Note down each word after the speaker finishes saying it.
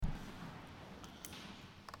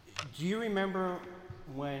Do you remember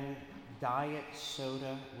when diet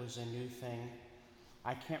soda was a new thing?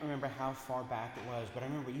 I can't remember how far back it was, but I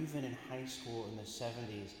remember even in high school in the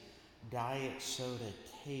 70s, diet soda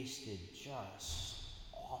tasted just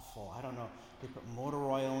awful. I don't know, they put motor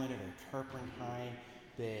oil in it or turpentine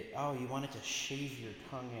that, you wanted to shave your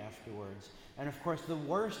tongue afterwards. And of course, the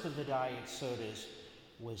worst of the diet sodas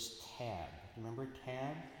was Tab. Remember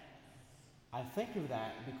Tab? I think of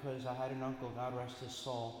that because I had an uncle, God rest his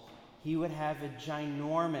soul. He would have a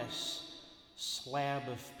ginormous slab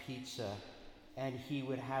of pizza, and he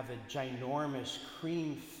would have a ginormous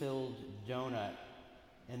cream-filled donut,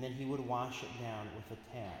 and then he would wash it down with a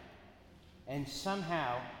Tab. And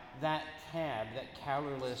somehow that Tab, that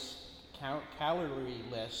caloryless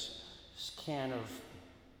can of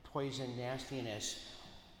poison nastiness,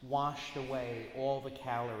 washed away all the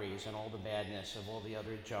calories and all the badness of all the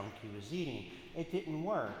other junk he was eating. It didn't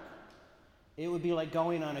work. It would be like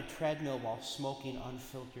going on a treadmill while smoking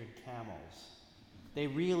unfiltered Camels. They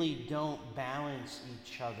really don't balance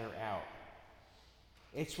each other out.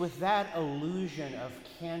 It's with that illusion of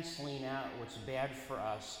canceling out what's bad for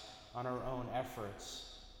us on our own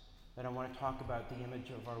efforts that I want to talk about the image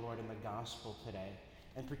of our Lord in the gospel today.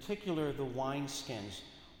 In particular, the wineskins.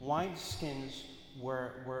 Wineskins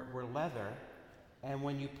were leather, and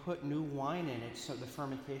when you put new wine in it, so the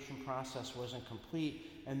fermentation process wasn't complete,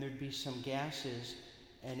 and there'd be some gases,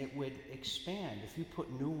 and it would expand. If you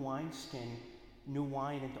put new wine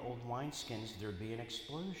into old wineskins, there'd be an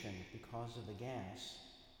explosion because of the gas.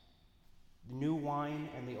 The new wine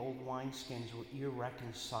and the old wineskins were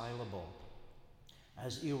irreconcilable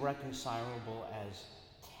as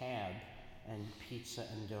Tab and pizza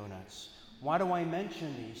and donuts. Why do I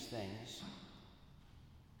mention these things?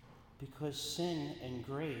 Because sin and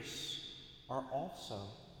grace are also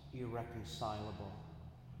irreconcilable.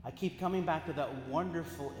 I keep coming back to that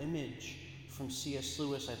wonderful image from C.S.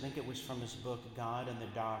 Lewis. I think it was from his book, God in the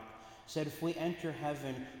Dock. Said, if we enter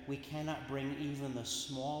heaven, we cannot bring even the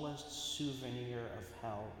smallest souvenir of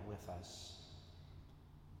hell with us.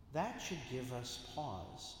 That should give us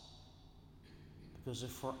pause. Because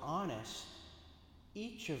if we're honest,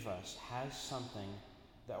 each of us has something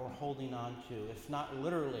that we're holding on to, if not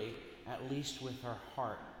literally, at least with our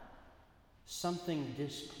heart. Something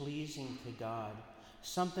displeasing to God,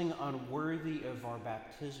 something unworthy of our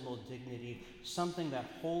baptismal dignity, something that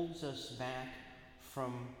holds us back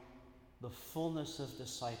from the fullness of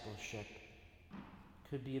discipleship. It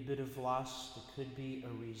could be a bit of lust, it could be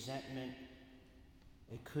a resentment,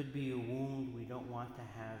 it could be a wound we don't want to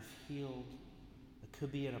have healed, it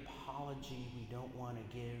could be an apology we don't want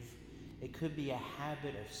to give, it could be a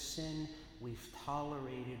habit of sin we've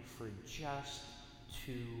tolerated for just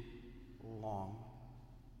too long.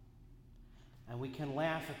 And we can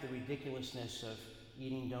laugh at the ridiculousness of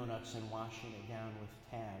eating donuts and washing it down with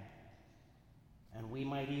Tab. And we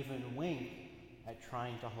might even wink at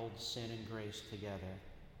trying to hold sin and grace together.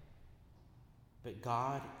 But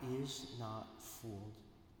God is not fooled.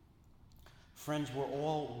 Friends, we're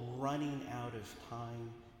all running out of time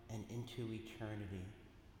and into eternity.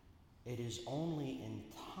 It is only in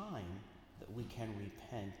time that we can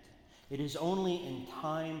repent. It is only in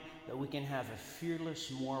time that we can have a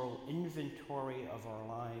fearless moral inventory of our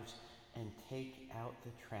lives and take out the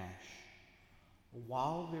trash.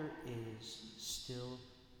 While there is still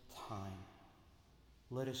time,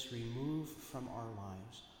 let us remove from our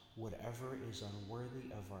lives whatever is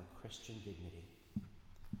unworthy of our Christian dignity.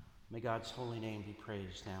 May God's holy name be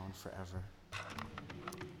praised now and forever.